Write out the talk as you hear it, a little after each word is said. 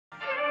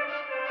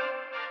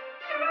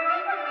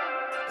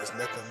There's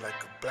nothing like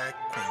a black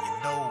queen,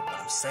 you know what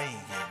I'm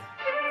saying.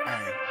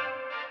 Hey,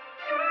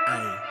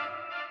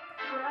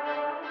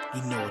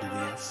 you know what it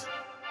is.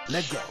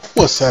 Let go.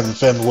 What's happening,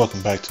 family?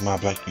 Welcome back to my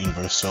Black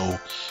Universe. So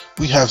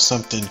we have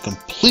something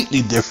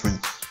completely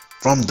different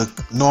from the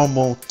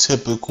normal,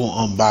 typical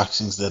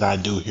unboxings that I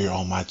do here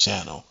on my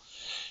channel.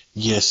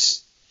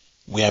 Yes,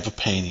 we have a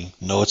painting.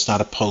 No, it's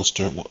not a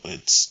poster. Well,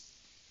 it's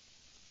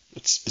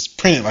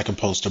printed like a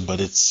poster, but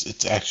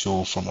it's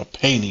actual from a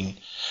painting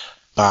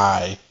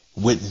by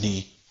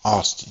Whitney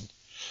Austin.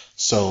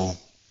 So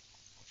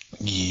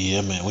yeah,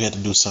 man, we had to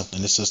do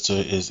something. This sister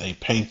is a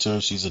painter.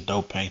 She's a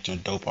dope painter,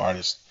 dope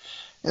artist.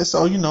 And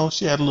so, you know,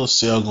 she had a little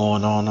sale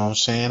going on, know what I'm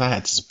saying? I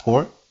had to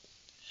support.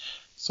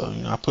 So,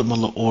 you know, I put my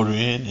little order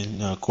in,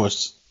 and of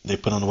course, they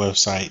put on the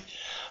website,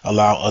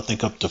 allow, I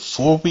think, up to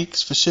 4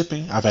 weeks for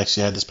shipping. I've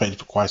actually had this painting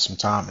for quite some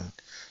time,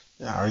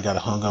 and I already got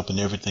it hung up and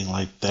everything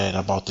like that.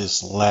 I bought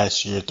this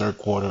last year, third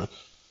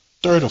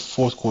or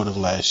fourth quarter of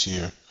last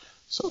year.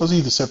 So it was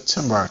either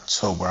September or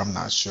October, I'm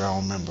not sure, I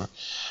don't remember.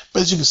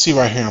 But as you can see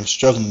right here, I'm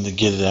struggling to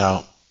get it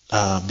out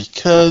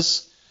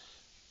because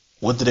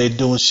what do they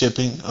do in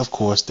shipping? Of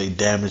course, they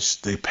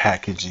damage the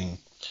packaging.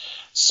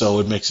 So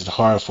it makes it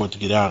hard for it to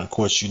get out. Of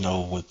course, you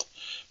know, with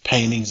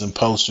paintings and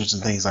posters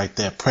and things like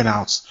that,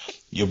 printouts,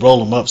 you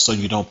roll them up so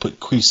you don't put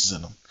creases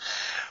in them.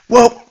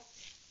 Well,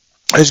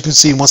 as you can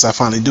see, once I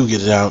finally do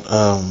get it out,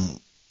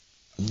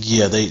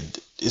 yeah,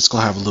 it's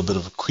going to have a little bit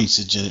of a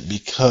creasage in it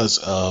because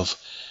of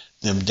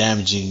them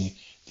damaging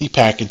the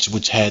package,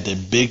 which had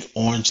that big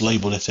orange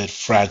label that said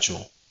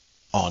fragile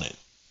on it.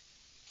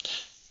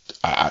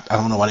 I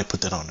don't know why they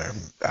put that on there.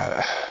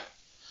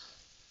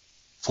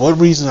 For what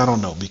reason, I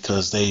don't know,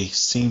 because they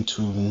seem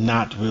to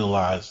not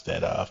realize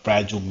that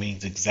fragile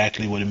means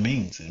exactly what it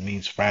means. It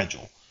means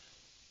fragile.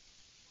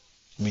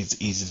 It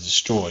means easy to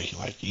destroy,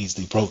 like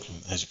easily broken.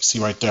 As you can see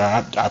right there,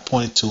 I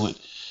pointed to it.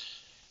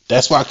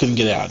 That's why I couldn't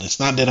get it out.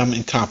 It's not that I'm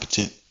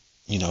incompetent.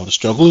 You know, the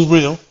struggle is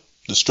real.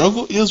 The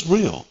struggle is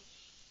real.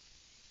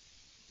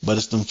 But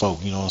it's them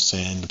folk, you know what I'm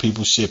saying? The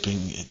people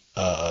shipping,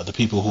 the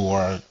people who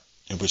are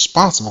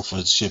responsible for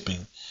the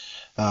shipping,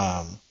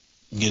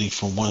 getting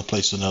from one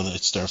place to another,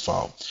 it's their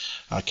fault.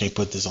 I can't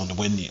put this on the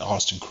Whitney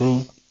Austin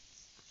crew.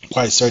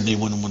 Quite certain they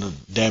wouldn't want to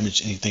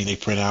damage anything they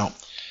print out.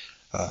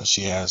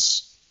 She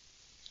has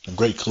a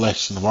great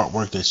collection of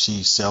artwork that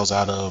she sells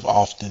out of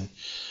often.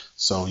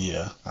 So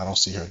yeah, I don't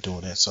see her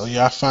doing that. So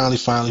yeah, I finally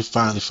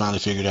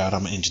figured out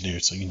I'm an engineer.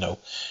 So, you know,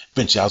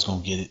 eventually I was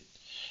going to get it.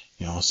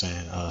 You know what I'm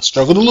saying?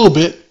 Struggled a little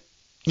bit,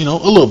 you know,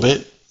 a little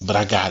bit, but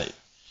I got it.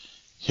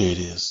 Here it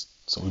is.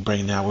 So we're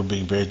being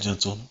very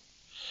gentle.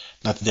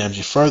 Not to damage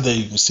it further,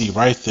 you can see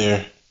right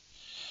there.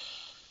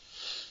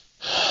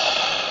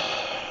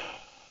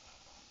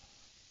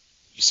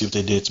 You see what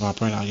they did to my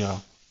printout,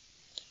 y'all?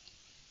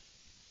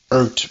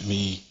 Irked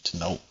me to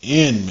no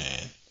end,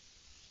 man.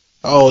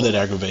 Oh, that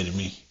aggravated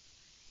me.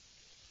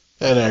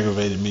 That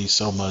aggravated me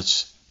so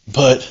much.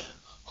 But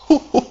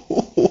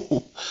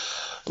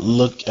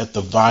look at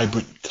the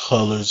vibrant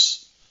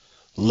colors.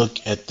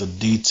 Look at the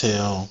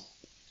detail.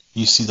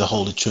 You see the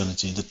Holy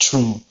Trinity, the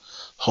true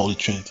Holy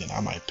Trinity. And I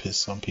might piss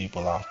some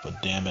people off,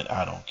 but damn it,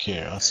 I don't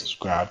care.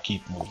 Unsubscribe,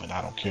 keep moving,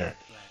 I don't care.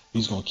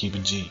 He's going to keep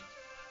it G.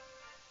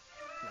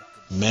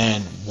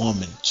 Man,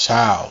 woman,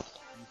 child,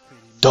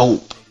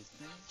 dope,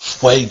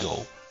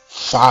 fuego,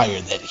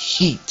 fire, that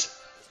heat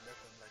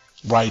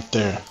right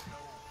there.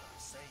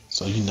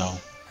 So, you know,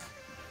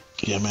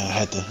 yeah, man, I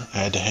had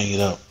to hang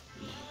it up.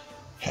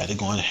 Had to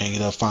go in and hang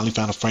it up. Finally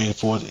found a frame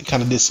for it. It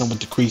kind of did some with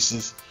the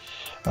creases.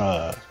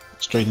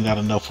 Straightened out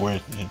enough where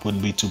it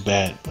wouldn't be too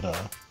bad.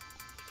 But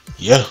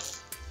yeah.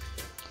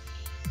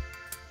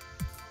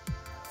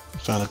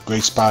 Found a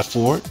great spot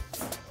for it.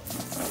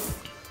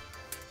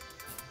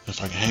 If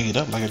I can hang it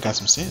up like I got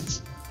some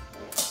sense.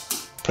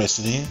 Press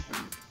it in.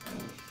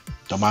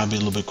 Don't mind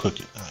being a little bit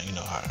crooked. You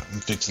know, I'm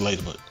gonna fix it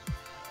later, but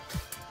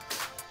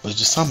it's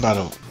just something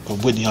about a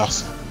Whitney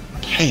Austin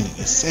painting.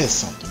 It says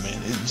something,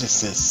 man. It just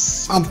says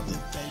something.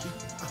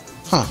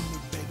 Huh.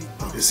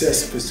 It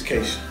says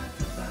sophistication.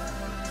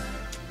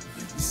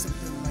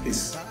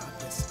 Peace.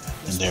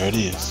 And there it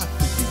is.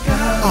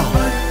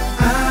 Oh.